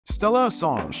Stella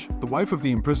Assange, the wife of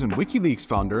the imprisoned WikiLeaks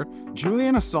founder,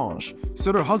 Julian Assange,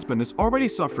 said her husband is already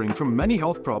suffering from many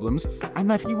health problems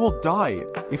and that he will die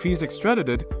if he is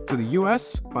extradited to the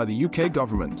US by the UK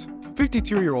government.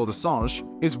 52-year-old Assange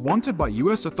is wanted by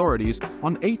US authorities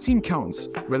on 18 counts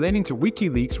relating to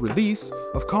WikiLeaks' release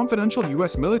of confidential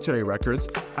US military records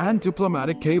and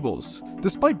diplomatic cables.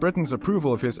 Despite Britain's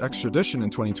approval of his extradition in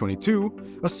 2022,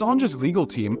 Assange's legal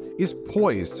team is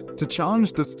poised to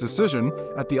challenge this decision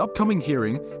at the upcoming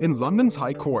hearing in London's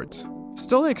High Court.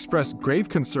 Stella expressed grave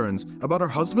concerns about her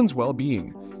husband's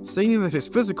well-being, saying that his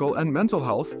physical and mental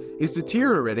health is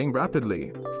deteriorating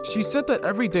rapidly. She said that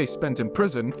every day spent in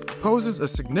prison poses a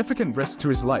significant risk to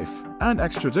his life, and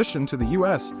extradition to the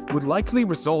US would likely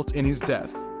result in his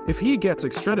death. If he gets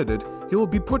extradited, he will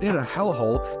be put in a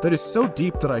hellhole that is so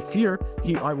deep that I fear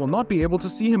I will not be able to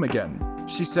see him again,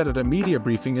 she said at a media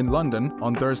briefing in London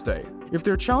on Thursday. If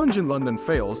their challenge in London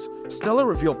fails, Stella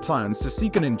revealed plans to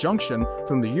seek an injunction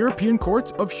from the European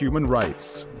Court of Human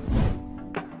Rights.